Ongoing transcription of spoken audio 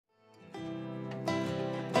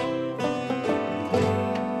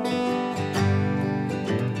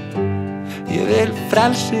Ég vil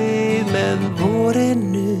frelsi með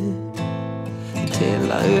vorinu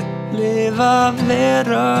til að upplifa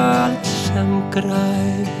veröld sem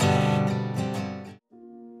grær.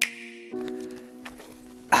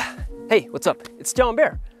 Hey, what's up? It's John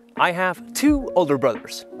Bear. I have two older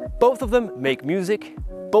brothers. Both of them make music,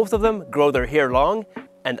 both of them grow their hair long,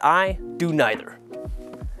 and I do neither.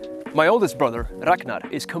 My oldest brother, Ragnar,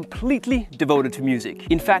 is completely devoted to music.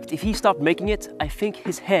 In fact, if he stopped making it, I think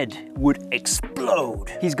his head would explode.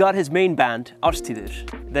 He's got his main band, Árstíðir.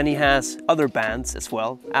 Then he has other bands as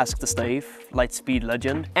well, Ask the Slave, Lightspeed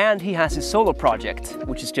Legend, and he has his solo project,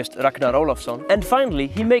 which is just Ragnar Ólafsson. And finally,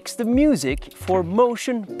 he makes the music for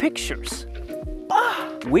motion pictures.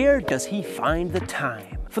 Where does he find the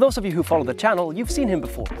time? For those of you who follow the channel, you've seen him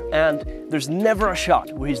before, and there's never a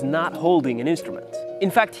shot where he's not holding an instrument. In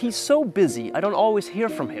fact, he's so busy, I don't always hear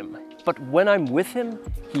from him. But when I'm with him,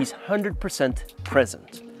 he's 100%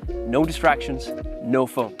 present. No distractions, no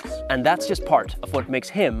phones. And that's just part of what makes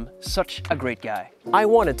him such a great guy. I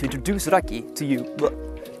wanted to introduce Raki to you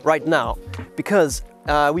right now because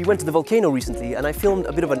we went to the VOLCANO recently and I filmed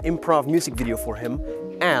a bit of an improv music video for him,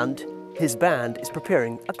 and his band is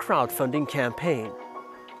preparing a crowdfunding campaign.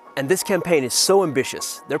 And this campaign is so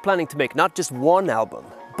ambitious. They're planning to make not just one album,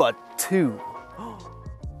 but two.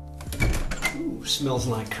 Ooh, smells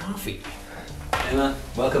like coffee. Hey man,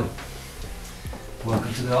 welcome.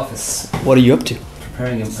 Welcome to the office. What are you up to?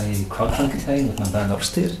 Preparing a crowdfunding campaign with my band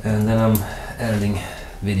Árstíðir, and then I'm editing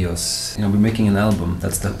videos. You know, we're making an album.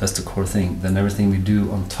 That's the core thing. Then everything we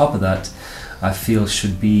do on top of that, I feel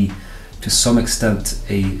should be to some extent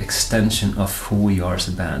a extension of who we are as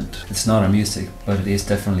a band. It's not our music, but it is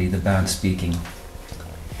definitely the band speaking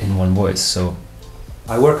in one voice. So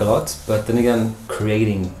I work a lot, but then again,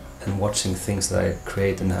 creating and watching things that I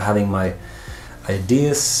create and having my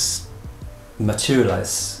ideas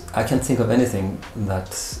materialize, I can't think of anything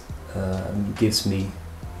that gives me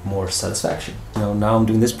more satisfaction. You know, now I'm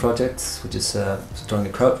doing this project, which is doing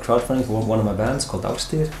a crowdfunding for one of my bands called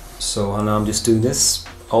Árstíðir. So now I'm just doing this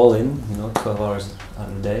all in, you know, 12 hours out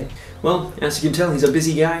of the day. Well, as you can tell, he's a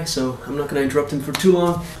busy guy, so I'm not gonna interrupt him for too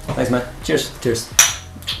long. Thanks, man. Cheers. Cheers.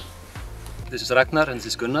 This is Ragnar and this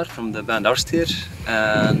is Gunnar from the band Árstíðir,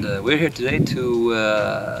 and we're here today to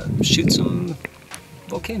shoot some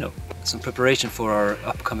VOLCANO, some preparation for our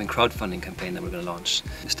upcoming crowdfunding campaign that we're going to launch.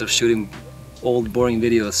 Instead of shooting old boring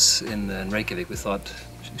videos in Reykjavik, we thought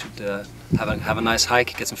we should have a nice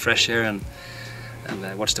hike, get some fresh air, and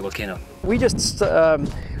watch the volcano. We just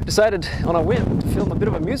decided on a whim to film a bit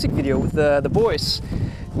of a music video with the boys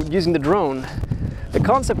using the drone. The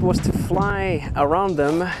concept was to fly around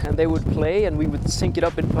them and they would play and we would sync it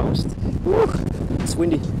up in post. Woo, it's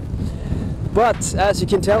windy. But as you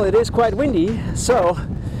can tell, it is quite windy, so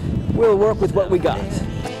we'll work with what we got.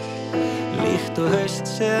 Líkt og haust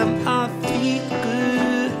sem að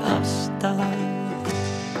fýkur af stað.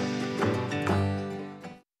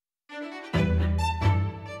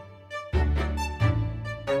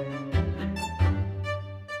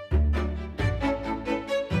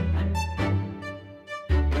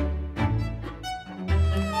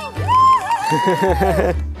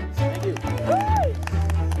 Thank you.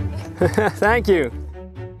 Thank you.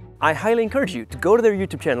 I highly encourage you to go to their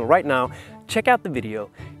YouTube channel right now, check out the video.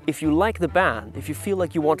 If you like the band, if you feel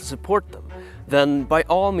like you want to support them, then by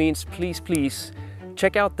all means, please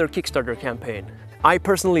check out their Kickstarter campaign. I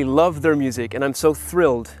personally love their music and I'm so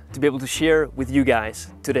thrilled to be able to share with you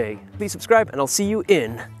guys today. Please subscribe and I'll see you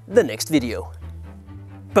in the next video.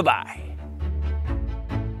 Bye-bye.